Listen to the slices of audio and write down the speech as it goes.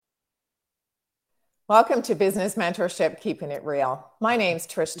Welcome to Business Mentorship, Keeping It Real. My name's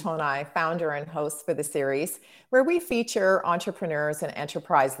Trish Tonai, founder and host for the series, where we feature entrepreneurs and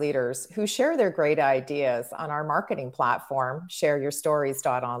enterprise leaders who share their great ideas on our marketing platform,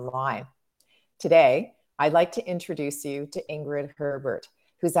 shareyourstories.online. Today, I'd like to introduce you to Ingrid Herbert,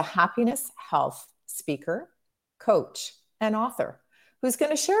 who's a happiness health speaker, coach, and author, who's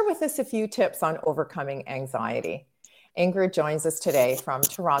going to share with us a few tips on overcoming anxiety. Ingrid joins us today from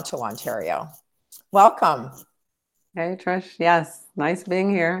Toronto, Ontario. Welcome. Hey, Trish. Yes, nice being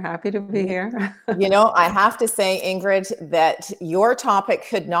here. Happy to be here. I have to say, Ingrid, that your topic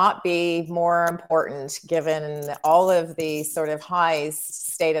could not be more important given all of the sort of high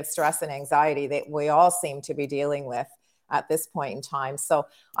state of stress and anxiety that we all seem to be dealing with at this point in time. So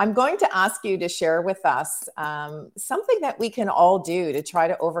I'm going to ask you to share with us something that we can all do to try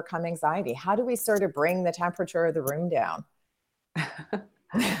to overcome anxiety. How do we sort of bring the temperature of the room down?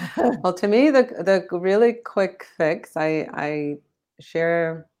 Well, to me, the really quick fix I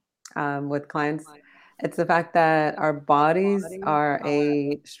share with clients, it's the fact that our bodies are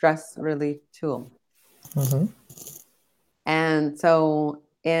a stress relief tool. Mm-hmm. And so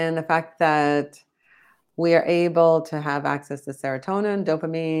in the fact that we are able to have access to serotonin,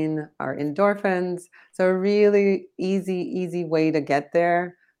 dopamine, our endorphins. So a really easy way to get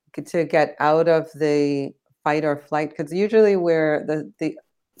there, to get out of the fight or flight. Because usually we're the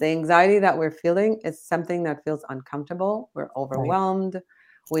anxiety that we're feeling is something that feels uncomfortable. We're overwhelmed. Right.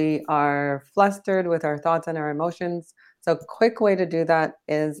 We are flustered with our thoughts and our emotions. So a quick way to do that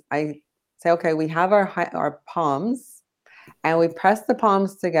is I say, okay, we have our palms and we press the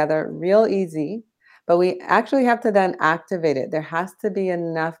palms together real easy. But we actually have to then activate it. There has to be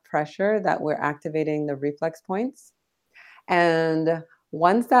enough pressure that we're activating the reflex points. And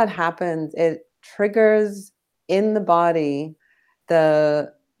once that happens, it triggers in the body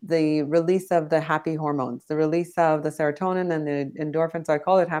the release of the happy hormones, the release of the serotonin and the endorphins. So I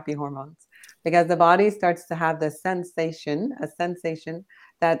call it happy hormones because the body starts to have this sensation, a sensation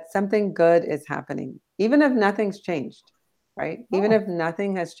that something good is happening, even if nothing's changed, right? Oh. Even if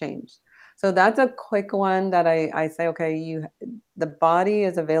nothing has changed. So that's a quick one that I say, okay, the body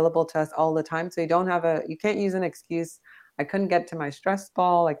is available to us all the time. So you can't use an excuse. I couldn't get to my stress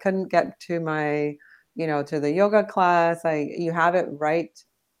ball. I couldn't get to my, to the yoga class. You have it right.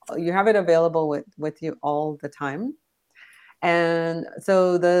 You have it available with you all the time. And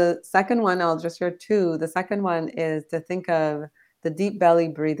so the second one, I'll just share two. The second one is to think of the deep belly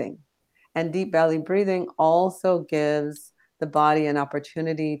breathing. And deep belly breathing also gives the body an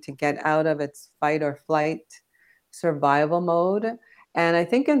opportunity to get out of its fight or flight survival mode. And I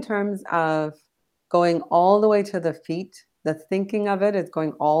think in terms of going all the way to the feet, the thinking of it is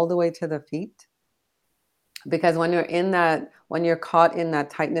going all the way to the feet. Because when you're caught in that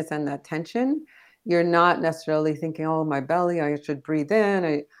tightness and that tension, you're not necessarily thinking, oh, my belly, I should breathe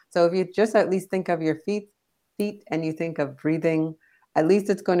in. So if you just at least think of your feet and you think of breathing, at least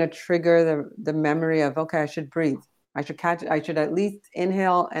it's going to trigger the memory of, okay, I should breathe. I should at least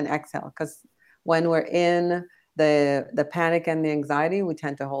inhale and exhale. Because when we're in the panic and the anxiety, we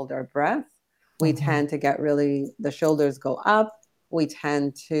tend to hold our breath. We tend to get the shoulders go up. We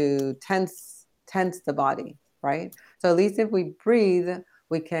tend to tense the body, right? So at least if we breathe,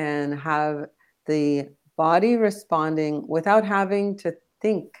 we can have the body responding without having to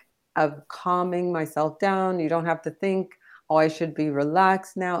think of calming myself down. You don't have to think, oh, I should be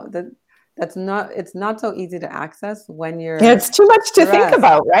relaxed now. It's not so easy to access when you're it's too much to think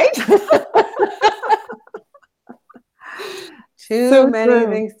about, right? Too many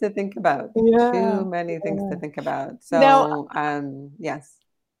things to think about. Yeah. Too many things to think about. So yes.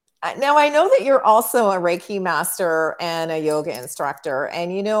 Now, I know that you're also a Reiki master and a yoga instructor.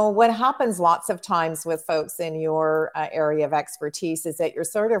 And what happens lots of times with folks in your area of expertise is that you're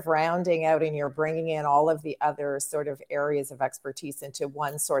sort of rounding out and you're bringing in all of the other sort of areas of expertise into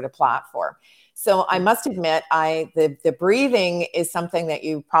one sort of platform. So I must admit, the breathing is something that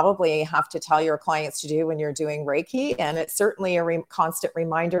you probably have to tell your clients to do when you're doing Reiki. And it's certainly a constant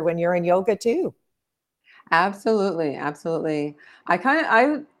reminder when you're in yoga too. Absolutely. I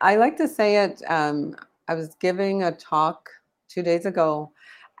like to say it. I was giving a talk 2 days ago,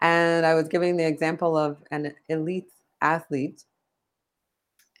 and I was giving the example of an elite athlete.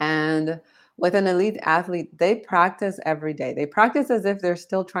 And with an elite athlete, they practice every day. They practice as if they're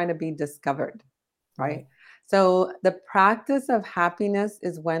still trying to be discovered, right? So the practice of happiness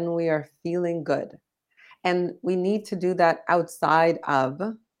is when we are feeling good. And we need to do that outside of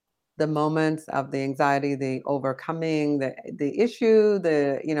the moments of the anxiety, the overcoming, the issue,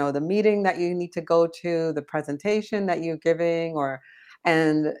 the meeting that you need to go to, the presentation that you're giving, or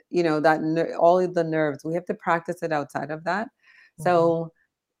And, all of the nerves, we have to practice it outside of that. Mhm. So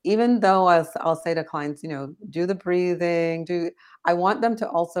even though I'll say to clients, do the breathing, I want them to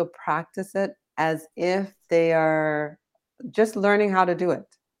also practice it as if they are just learning how to do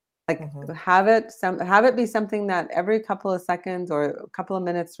it. Like Mhm. have it be something that every couple of seconds or a couple of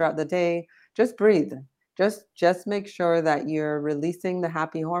minutes throughout the day, just breathe. Just make sure that you're releasing the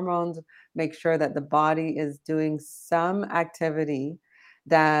happy hormones, make sure that the body is doing some activity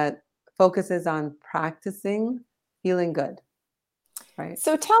that focuses on practicing feeling good, right?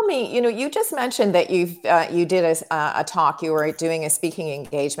 So tell me, you just mentioned that you did a talk, you were doing a speaking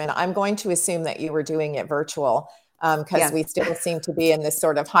engagement. I'm going to assume that you were doing it virtual because Yes. we still seem to be in this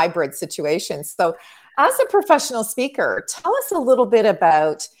sort of hybrid situation. So, as a professional speaker, tell us a little bit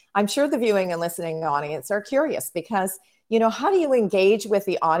about. I'm sure the viewing and listening audience are curious because how do you engage with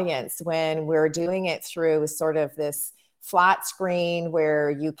the audience when we're doing it through sort of this flat screen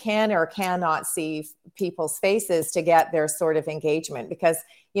where you can or cannot see people's faces to get their sort of engagement? Because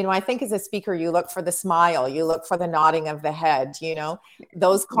I think as a speaker, you look for the smile, you look for the nodding of the head,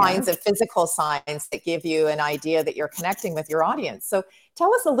 those kinds Yes. of physical signs that give you an idea that you're connecting with your audience. So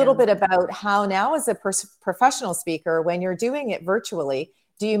tell us a little Yes. bit about how now as a professional speaker, when you're doing it virtually,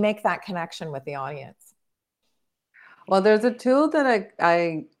 do you make that connection with the audience? Well, there's a tool that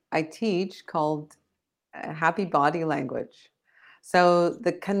I teach called happy body language. So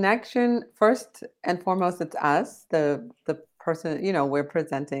the connection, first and foremost, it's us, the person, we're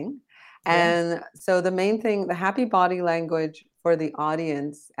presenting. Yeah. And so the main thing, the happy body language for the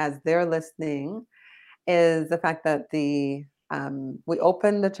audience as they're listening is the fact that we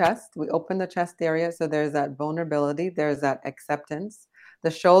open the chest area. So there's that vulnerability, there's that acceptance. The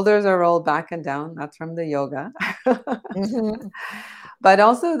shoulders are rolled back and down. That's from the yoga. Mhm. But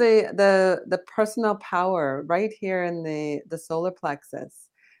also the personal power right here in the solar plexus.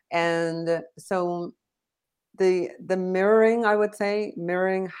 And so the mirroring, I would say,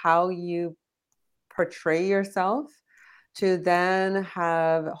 mirroring how you portray yourself to then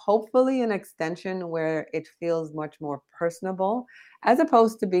have hopefully an extension where it feels much more personable as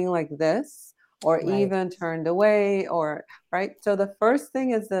opposed to being like this or Right. even turned away or right. So the first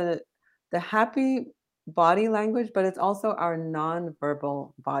thing is the happy body language, but it's also our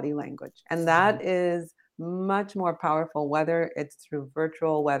nonverbal body language. And Mhm. that is much more powerful, whether it's through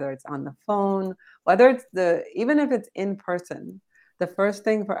virtual, whether it's on the phone, whether it's even if it's in person. The first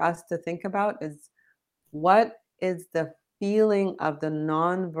thing for us to think about is what is the feeling of the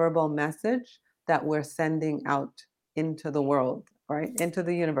nonverbal message that we're sending out into the world, right? Into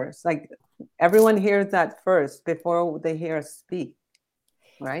the universe. Like everyone hears that first before they hear us speak,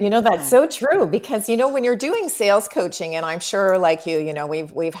 right? That's So, so true because when you're doing sales coaching, and I'm sure like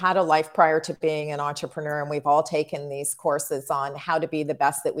we've had a life prior to being an entrepreneur, and we've all taken these courses on how to be the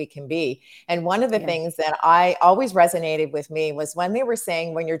best that we can be. And one of the yes. things that I always resonated with me was when they were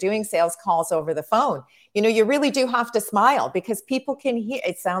saying when you're doing sales calls over the phone, you really do have to smile because people can hear.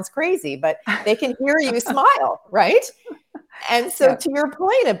 It sounds crazy, but they can hear you smile, right? And so Yeah. to your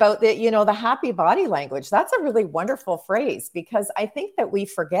point about the happy body language, that's a really wonderful phrase because I think that we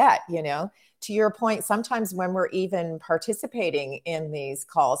forget, to your point, sometimes when we're even participating in these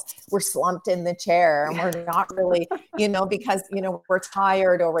calls, we're slumped in the chair and we're not really, because, we're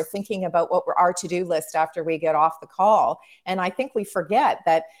tired or we're thinking about what our to-do list after we get off the call. And I think we forget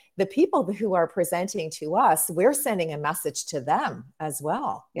that the people who are presenting to us, we're sending a message to them as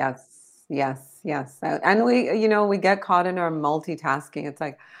well. Yes, yes, yes. And we get caught in our multitasking. It's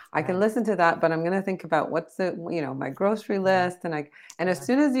like I can Right. listen to that, but I'm going to think about what's my grocery Yeah. list, and as Yeah.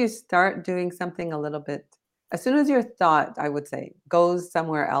 soon as you start doing something a little bit, as soon as your thought, I would say, goes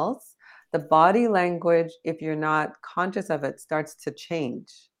somewhere else, the body language, if you're not conscious of it, starts to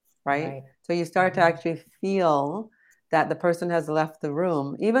change, right? Right. So you start to Mhm. actually feel that the person has left the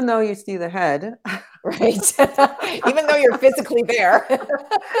room, even though you see the head. Right. Even though you're physically there.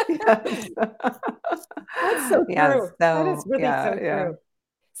 Yes. That's so Yes. true. That is So, really yeah, so yeah. true.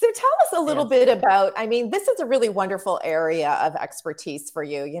 So tell us a little Yes. bit about, I mean, this is a really wonderful area of expertise for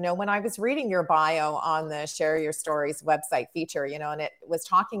you. When I was reading your bio on the Share Your Stories website feature, and it was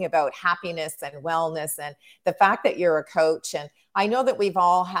talking about happiness and wellness and the fact that you're a coach. And I know that we've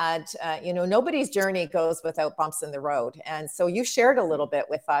all had, nobody's journey goes without bumps in the road. And so you shared a little bit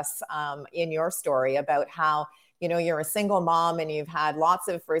with us in your story about how, you're a single mom and you've had lots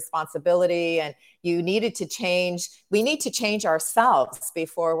of responsibility and you needed to change. We need to change ourselves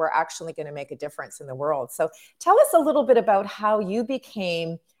before we're actually going to make a difference in the world. So tell us a little bit about how you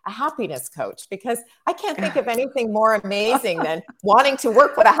became a happiness coach, because I can't think of anything more amazing than wanting to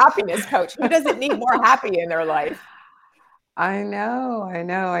work with a happiness coach. Who doesn't need more happy in their life? I know.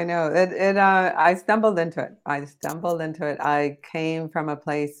 I stumbled into it. I stumbled into it. I came from a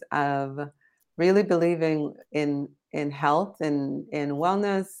place of really believing in health and in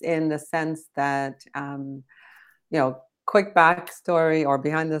wellness, in the sense that quick backstory or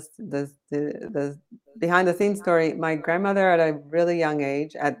the behind the scenes story. My grandmother, at a really young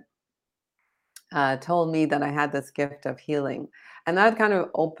age, told me that I had this gift of healing, and that kind of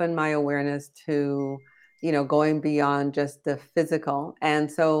opened my awareness to, going beyond just the physical.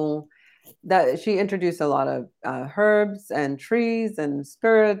 And so that she introduced a lot of herbs and trees and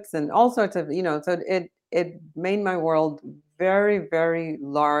spirits and all sorts of, so it made my world very, very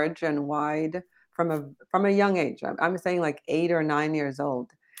large and wide from a young age. I'm saying like 8 or 9 years old.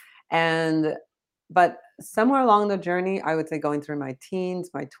 And but somewhere along the journey, I would say going through my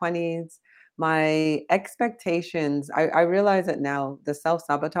teens, my 20s, my expectations, I realize it now, the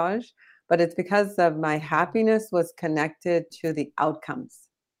self-sabotage, but it's because of my happiness was connected to the outcomes,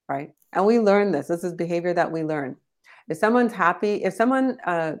 right? And we learn this. This is behavior that we learn. If someone's happy, if someone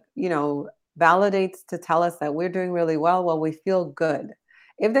validates to tell us that we're doing really well, well, we feel good.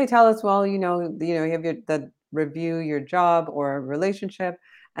 If they tell us, well, you have the review your job or a relationship,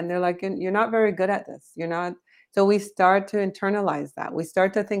 and they're like, you're not very good at this. You're not. So we start to internalize that. We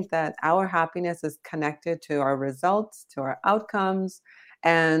start to think that our happiness is connected to our results, to our outcomes.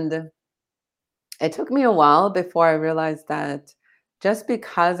 And it took me a while before I realized that just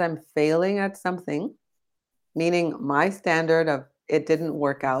because I'm failing at something, meaning my standard of it didn't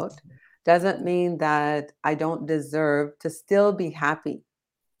work out, doesn't mean that I don't deserve to still be happy.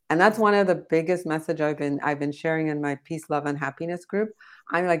 And that's one of the biggest message I've been sharing in my peace, love, and happiness group.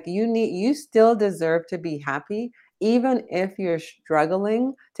 I'm like, you still deserve to be happy, even if you're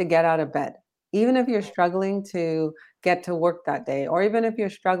struggling to get out of bed, even if you're struggling to get to work that day, or even if you're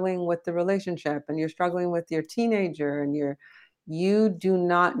struggling with the relationship and you're struggling with your teenager and you do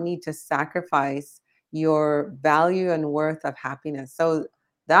not need to sacrifice your value and worth of happiness. So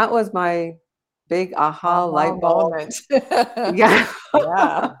that was my big aha Aha light bulb. moment. Yeah.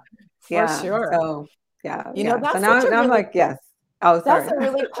 Yeah, for Yeah. sure. So yeah, You know, yeah. So now I'm like, yes. Oh, that's sorry. a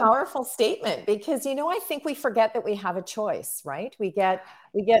really powerful statement because I think we forget that we have a choice, right? We get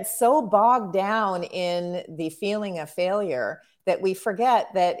so bogged down in the feeling of failure that we forget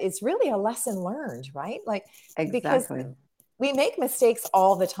that it's really a lesson learned, right? Like, because Exactly. we make mistakes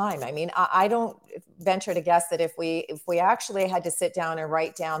all the time. I mean, I don't venture to guess that if we actually had to sit down and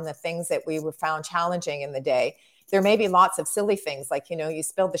write down the things that we were found challenging in the day, there may be lots of silly things like, you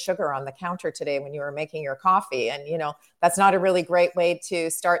spilled the sugar on the counter today when you were making your coffee. And, that's not a really great way to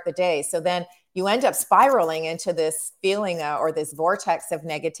start the day. So then you end up spiraling into this feeling or this vortex of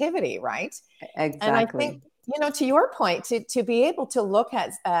negativity, right? And I think, Exactly. to your point, to be able to look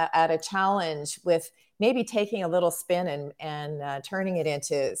at a challenge with maybe taking a little spin and turning it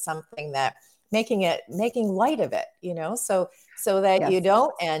into something that making light of it, so that you Yes.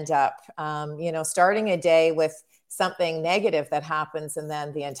 don't end up, starting a day with something negative that happens and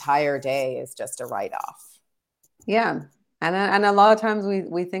then the entire day is just a write-off. Yeah. And a lot of times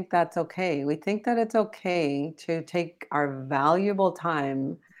we think that's okay. We think that it's okay to take our valuable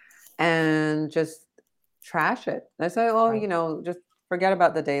time and just trash it. I say, oh, Right. just forget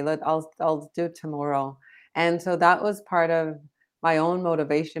about the day. I'll do it tomorrow. And so that was part of my own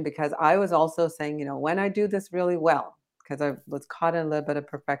motivation, because I was also saying, when I do this really well, because I was caught in a little bit of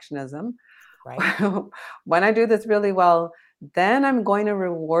perfectionism. Right. When I do this really well, then I'm going to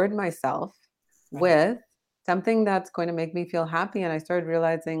reward myself Right. with something that's going to make me feel happy. And I started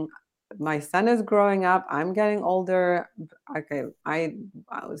realizing my son is growing up. I'm getting older. Okay,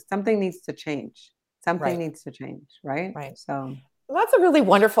 something needs to change. Something Right. needs to change, right? Right. So Well, that's a really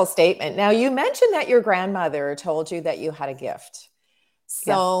wonderful statement. Now, you mentioned that your grandmother told you that you had a gift. yes.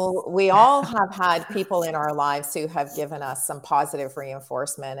 So we all have had people in our lives who have given us some positive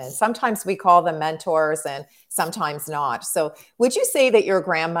reinforcement, and sometimes we call them mentors and sometimes not. So would you say that your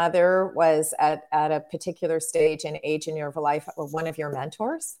grandmother was at a particular stage and age in your life one of your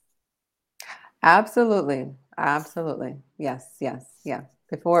mentors? Absolutely. Absolutely. Yes, yes, yeah.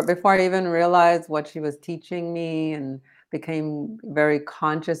 Before I even realized what she was teaching me and became very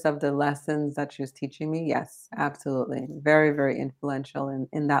conscious of the lessons that she was teaching me. Yes, absolutely. Very, very influential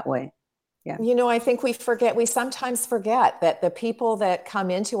in that way. Yeah. I think we sometimes forget that the people that come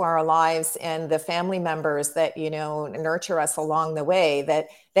into our lives and the family members that, nurture us along the way, that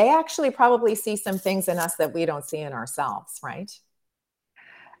they actually probably see some things in us that we don't see in ourselves, right?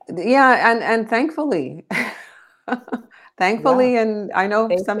 Yeah, and thankfully. Yeah, Thankfully, and I know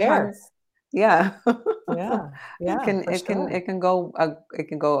they share. sometimes, yeah. Yeah, It yeah, can for it can sure. it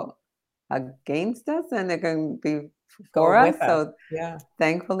can go against us, and it can be for Go us. with us. So Yeah.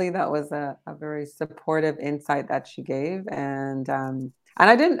 thankfully, that was a very supportive insight that she gave, and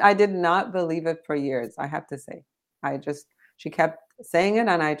I did not believe it for years. I have to say, she kept saying it,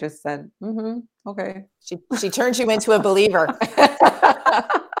 and I just said, mm-hmm, okay. She turned you into a believer.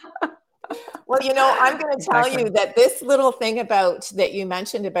 Well, I'm going to tell Exactly. you that this little thing that you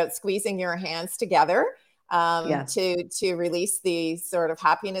mentioned about squeezing your hands together Yes. to release the sort of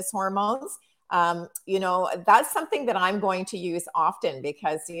happiness hormones. That's something that I'm going to use often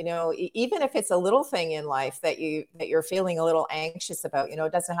because, even if it's a little thing in life that you're feeling a little anxious about,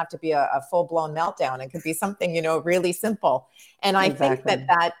 it doesn't have to be a full blown meltdown. It could be something, really simple. And I think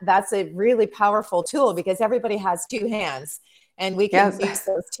Exactly. that's a really powerful tool because everybody has two hands. And we can Yes. use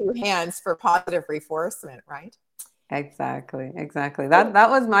those two hands for positive reinforcement, right? Exactly. Exactly. That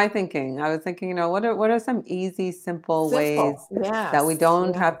was my thinking. I was thinking, what are some easy, simple Simple. ways that Yes. Yeah. we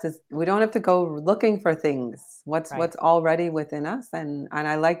don't have to go looking for things. Right. What's already within us, and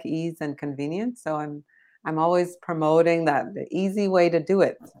I like ease and convenience, so I'm always promoting that the easy way to do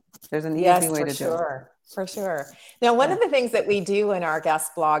it. There's an easy Yes, way for to do it. sure. For sure. Now, one Yeah. of the things that we do in our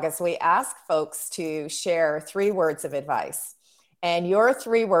guest blog is we ask folks to share 3 words of advice. And your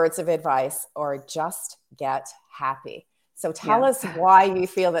 3 words of advice are just get happy. So tell Yes. us why you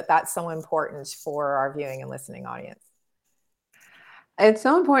feel that that's so important for our viewing and listening audience. It's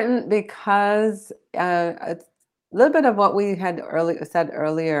so important because it's a little bit of what we had said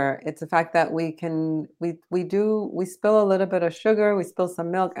earlier. It's the fact that we spill a little bit of sugar, we spill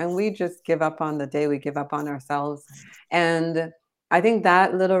some milk, and we just give up on the day. We give up on ourselves, and I think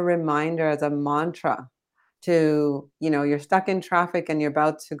that little reminder as a mantra to you're stuck in traffic and you're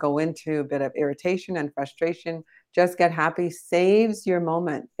about to go into a bit of irritation and frustration. Just get happy saves your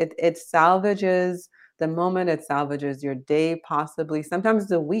moment. It salvages the moment, it salvages your day, possibly sometimes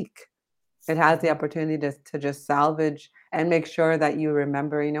the week. It has the opportunity to just salvage and make sure that you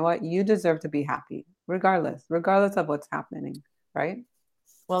remember, you know what, you deserve to be happy regardless of what's happening, right?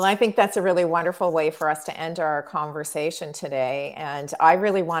 Well, I think that's a really wonderful way for us to end our conversation today. And I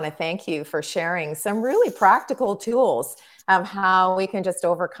really want to thank you for sharing some really practical tools of how we can just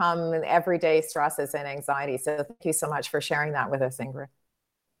overcome everyday stresses and anxiety. So thank you so much for sharing that with us, Ingrid.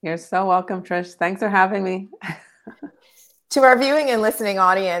 You're so welcome, Trish. Thanks for having me. To our viewing and listening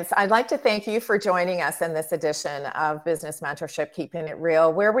audience, I'd like to thank you for joining us in this edition of Business Mentorship Keeping It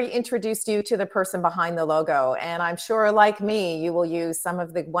Real, where we introduced you to the person behind the logo. And I'm sure, like me, you will use some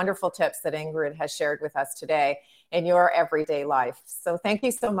of the wonderful tips that Ingrid has shared with us today in your everyday life. So thank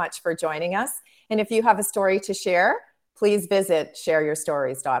you so much for joining us. And if you have a story to share, please visit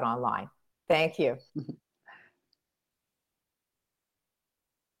shareyourstories.online. Thank you.